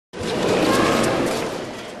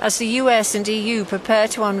As the US and EU prepare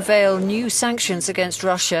to unveil new sanctions against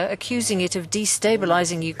Russia, accusing it of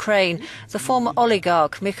destabilising Ukraine, the former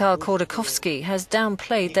oligarch Mikhail Khodorkovsky has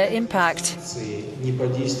downplayed their impact.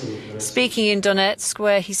 Speaking in Donetsk,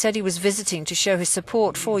 where he said he was visiting to show his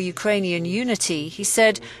support for Ukrainian unity, he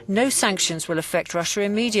said no sanctions will affect Russia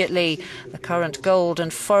immediately. The current gold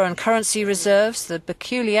and foreign currency reserves, the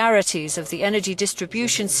peculiarities of the energy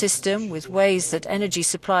distribution system with ways that energy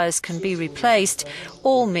suppliers can be replaced,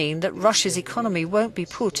 all mean that Russia's economy won't be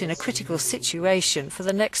put in a critical situation for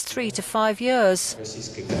the next 3 to 5 years.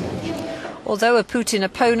 Although a Putin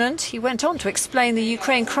opponent, he went on to explain the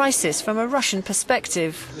Ukraine crisis from a Russian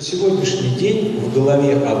perspective.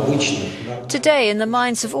 Today, in the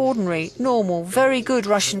minds of ordinary, normal, very good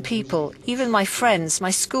Russian people, even my friends,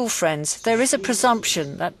 my school friends, there is a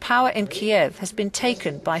presumption that power in Kiev has been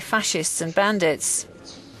taken by fascists and bandits.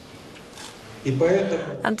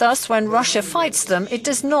 And thus, when Russia fights them, it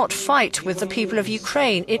does not fight with the people of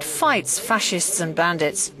Ukraine. It fights fascists and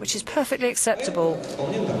bandits, which is perfectly acceptable.